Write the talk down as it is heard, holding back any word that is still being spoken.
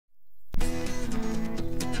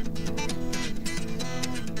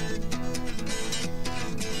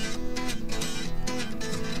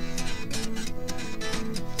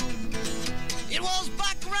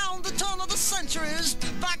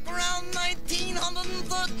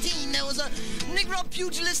1913, there was a Negro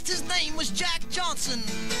pugilist, his name was Jack Johnson.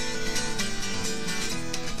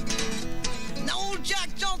 Now old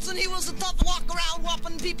Jack Johnson, he was a tough walk around,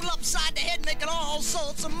 whopping people upside the head, making all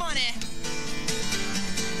sorts of money.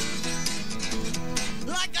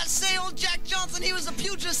 Like I say, old Jack Johnson, he was a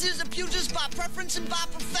pugilist. He was a pugilist by preference and by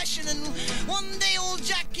profession. And one day old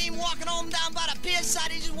Jack came walking on down by the pier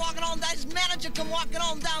side. He's just walking on down. His manager come walking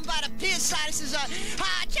on down by the pier side. He says,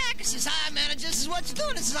 hi, Jack. He says, hi, manager. He says, what you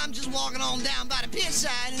doing? He says, I'm just walking on down by the pier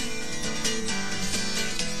side.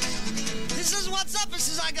 He says, what's up? He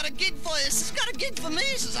says, I got a gig for you. He says, got a gig for me?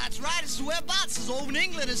 He says, that's right. He says, whereabouts? He says, over in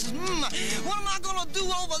England. He says, what am I going to do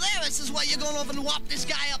over there? He says, well, you're going over and whop this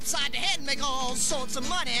guy upside the head and make all sorts of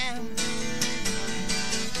money.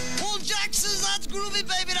 Old Jack says, that's groovy,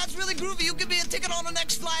 baby. That's really groovy. You give me a ticket on the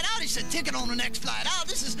next flight out. He said, ticket on the next flight out?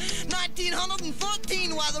 This is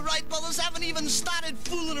 1914, while the Wright brothers haven't even started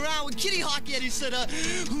fooling around with Kitty Hawk yet. He said,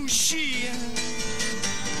 who's she?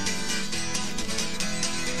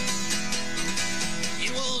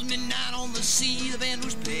 Midnight on the sea, the band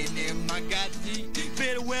was playing there. My God,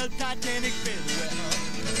 farewell, Titanic, farewell.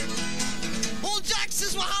 Old Jack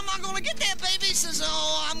says, well, how am I going to get there, baby? He says,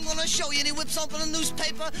 oh, I'm going to show you. And he whips open a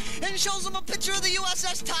newspaper and shows him a picture of the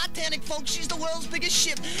USS Titanic, folks. She's the world's biggest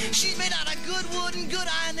ship. She's made out of good wood and good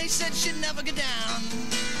iron. They said she'd never go down.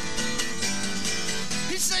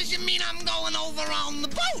 He says, you mean I'm going over on the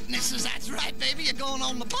boat? And he says, that's right, baby, you're going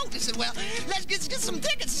on the boat. He said, well, let's get some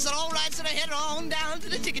tickets. He said, all right, so they headed on down to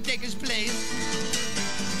the ticket taker's place.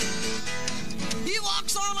 He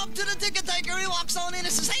walks on up to the ticket taker. He walks on in and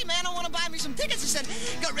says, hey, man, I want to buy me some tickets. He said,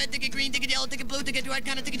 got red ticket, green ticket, yellow ticket, blue ticket, what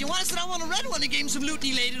kind of ticket you want? I said, I want a red one. He gave him some loot and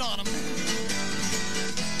he laid it on him.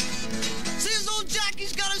 Sees old Jack,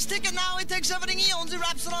 he's got his ticket now. He takes everything he owns, he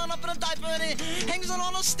wraps it on up in a diaper, and he hangs it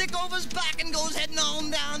on a stick over his back and goes heading on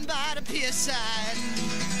down by the pier side.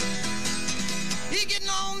 He getting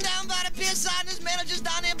on down by the pier side, and his manager's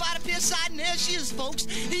down there by the pier side, and there she is, folks.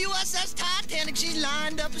 The USS Titanic, she's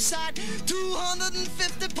lined up beside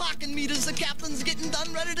 250 parking meters. The captain's getting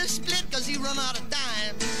done ready to split, cause he run out of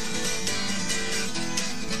time.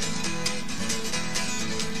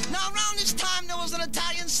 Now, around this time, there was an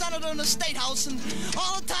Italian senator in the State House, and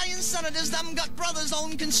all Italian senators, them got brothers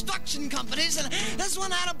own construction companies, and this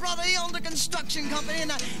one had a brother, he owned a construction company,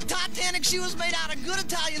 and the Titanic, she was made out of good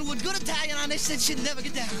Italian wood, good Italian, and they said she'd never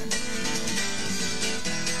get down.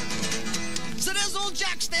 So there's old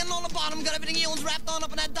Jack standing on the bottom, got everything he owns wrapped on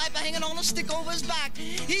up in that diaper, hanging on a stick over his back.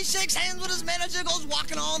 He shakes hands with his manager, goes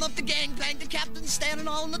walking on up the gangplank. The captain's standing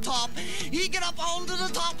on the top. He get up onto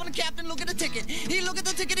the top, and the captain look at the ticket. He look at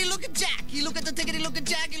the ticket, he look at Jack. He look at the ticket, he look at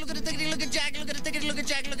Jack. He look at the ticket, he look at Jack. He look at the ticket, he look at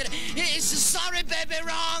Jack. He look at it. He says, sorry, baby,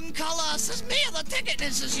 wrong color. Says, me or the ticket?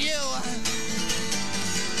 This is you.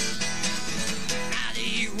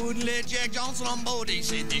 He wouldn't let Jack Johnson on board. He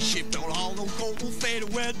said, this ship don't haul no coal.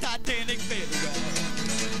 Farewell, Titanic, farewell.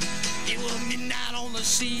 It was midnight on the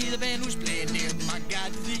sea. The band was playing there. My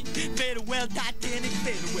God, farewell, Titanic,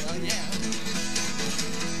 farewell, yeah.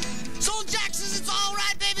 So Jack says, it's all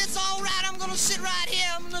right, baby, it's all right. I'm going to sit right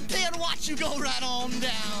here. I'm going to play and watch you go right on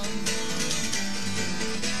down.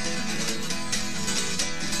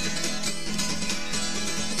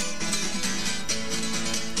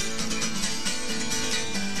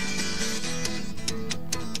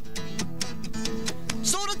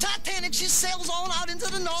 She sails on out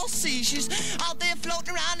into the North Sea. She's out there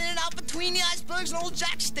floating around in and out between the icebergs, and old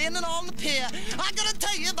Jack's standing on the pier. I gotta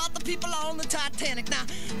tell you about the people on the Titanic. Now,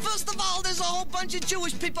 first of all, there's a whole bunch of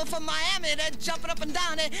Jewish people from Miami. They're jumping up and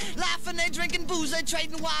down, they're laughing, they're drinking booze, they're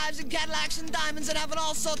trading wives and Cadillacs and diamonds and having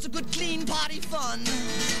all sorts of good, clean party fun.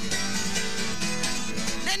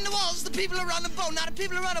 Then there was the people who run the boat. Now, the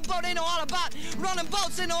people who run a boat, they know all about running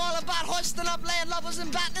boats. They know all about hoisting up landlubbers and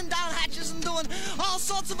battening down hatches and doing all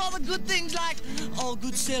sorts of other good things like all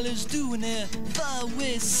good sailors do in their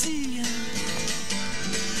far-away sea.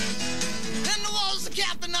 Then there was the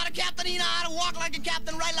captain. Now, the captain, he know how to walk like a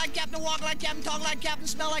captain, write like a captain, walk like a captain, talk like a captain,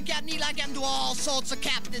 smell like a captain, eat like a captain, do all sorts of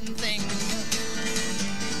captain things.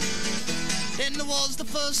 Then there was the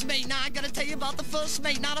first mate. Now, I gotta tell you about the first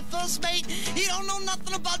mate. Now, the first mate, he don't know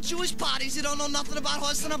nothing about Jewish parties. He don't know nothing about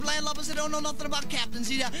hoisting up landlubbers. He don't know nothing about captains.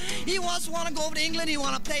 He wants to want to go over to England. He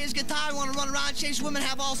want to play his guitar. He want to run around, chase women,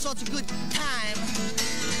 have all sorts of good time.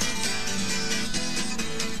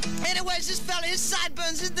 Anyways, this fella, his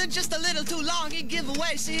sideburns, they're just a little too long. He'd give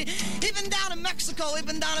away. See, he been down in Mexico. He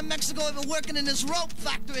been working in this rope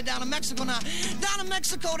factory down in Mexico now. Down in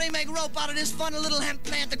Mexico, they make rope out of this funny little hemp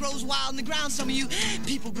plant that grows wild in the ground. Some of you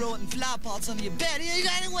people grow it in flower pots under your bed.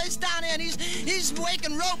 Anyways, down there, and he's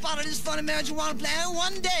making rope out of this funny marijuana plant. And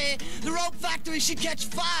one day, the rope factory, she catch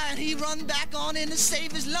fire, and he run back on in to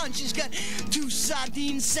save his lunch. He's got 2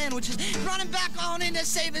 sardine sandwiches. Running back on in to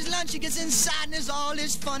save his lunch. He gets inside, and there's all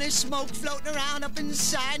this funny smoke floating around up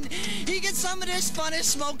inside. And he gets some of this funny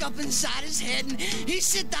smoke up inside his head, and he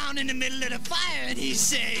sit down in the middle of the fire, and he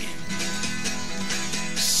say,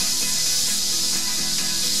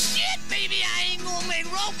 "Shit, baby, I ain't gonna make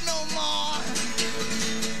rope no more."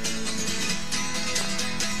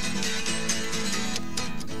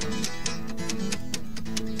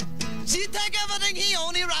 See, take everything he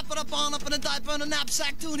owned, he wrap it up in a diaper and a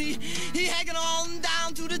knapsack too, and he hanging on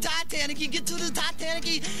down to the Titanic. He get to the Titanic,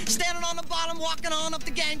 he standing on the bottom, walking on up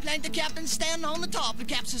the gangplank. The captain standing on the top. The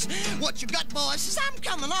captain says, "What you got, boy?" Says, "I'm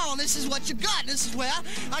coming on. This is what you got." This is where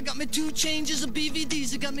I got me 2 changes of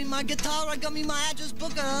BVDs. I got me my guitar, I got me my address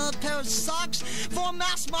book, a pair of socks, 4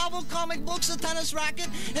 mass Marvel comic books, a tennis racket,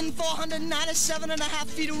 and 497.5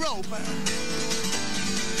 feet of rope.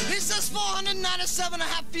 He says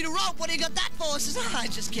 497.5 feet of rope. What do you got that for? He says, "I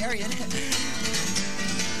just carry it."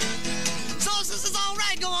 So he says, "It's all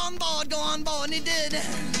right, go on board. And he did.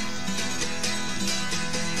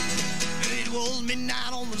 It was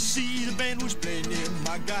midnight on the sea, the band was playing in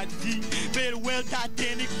my goddamn farewell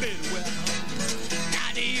Titanic, farewell.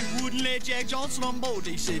 Now they wouldn't let Jack Johnson on board.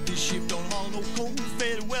 They said this ship don't haul no coal,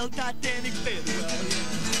 farewell Titanic, farewell.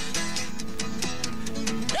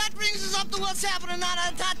 That brings us up to what's happening now.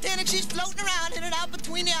 The Titanic, she's floating around in and out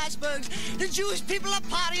between the icebergs. The Jewish people are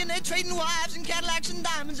partying, they're trading wives and Cadillacs and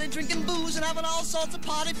diamonds. They're drinking booze and having all sorts of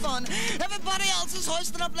party fun. Everybody else is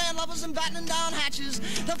hoisting up landlubbers and battening down hatches.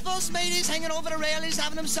 The first mate is hanging over the rail. He's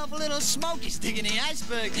having himself a little smoke. He's digging the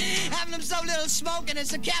iceberg, having himself a little smoke, and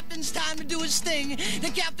it's the captain's time to do his thing. The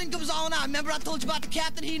captain comes on out. Remember I told you about the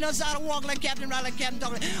captain? He knows how to walk like captain, ride like captain,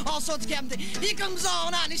 talk like all sorts of captain. He comes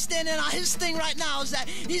on out and he's standing out. His thing right now is that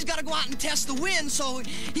he's got to go out and test the wind, so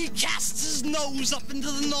he casts his nose up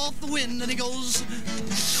into the north wind, and he goes...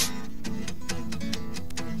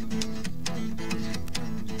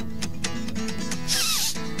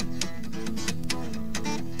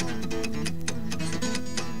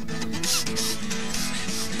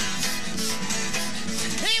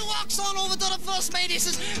 He walks on over to the first mate. He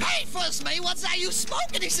says, "Hey, first mate, what's that you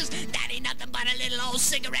smoking?" He says, "That ain't nothing but a little old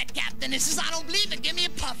cigarette, captain." He says, "I don't believe it. Give me a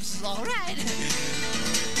puff." He says, "All right."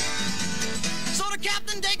 So the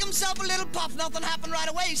captain take himself a little puff. Nothing happened right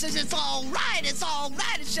away. He says, "It's all right. It's all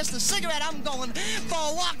right. It's just a cigarette. I'm going for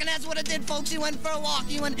a walk." And that's what it did, folks. He went for a walk.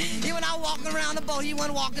 He went out walking around the boat. He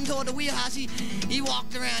went walking toward the wheelhouse. He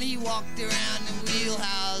walked around the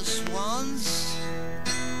wheelhouse once.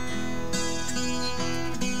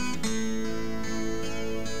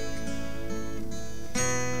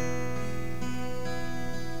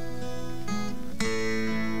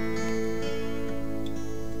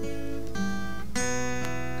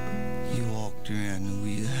 Around the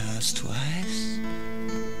wheelhouse twice.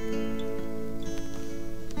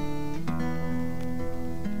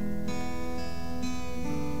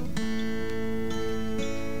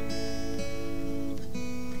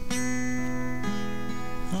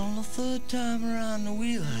 On the 3rd time around the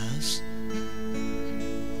wheelhouse,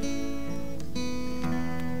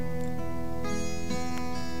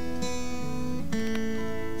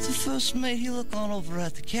 the first mate, he looked on over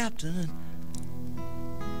at the captain,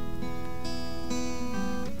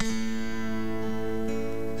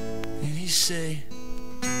 and he say,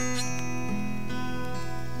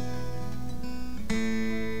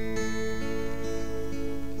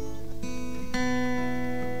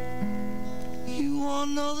 "You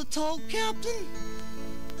want another toll, Captain?"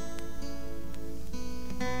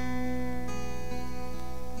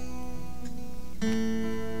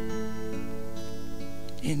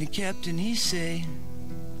 And the captain, he say,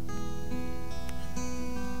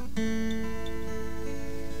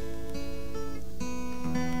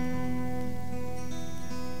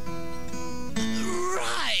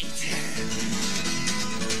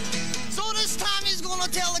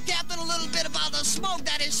 tell the captain a little bit about the smoke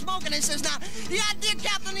that is smoking. He says, "Now, the idea,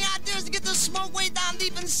 Captain, the idea is to get the smoke way down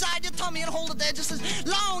deep inside your tummy and hold it there just as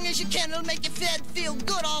long as you can. It'll make you feel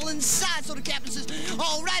good all inside." So the captain says,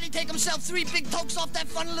 "All right." He take himself 3 big tokes off that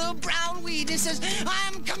funny little brown weed. He says,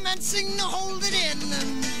 "I'm commencing to hold it in."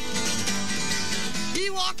 And he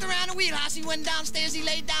walked around the wheelhouse, he went downstairs, he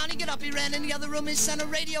laid down, he got up, he ran in the other room, he sent a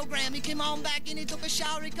radiogram. He came on back in, he took a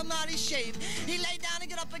shower, he come out, he shaved. He laid down, he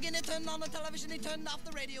got up again, he turned on the television, he turned off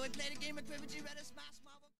the radio, he played a game of cribbage, he read his mass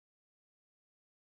mouth.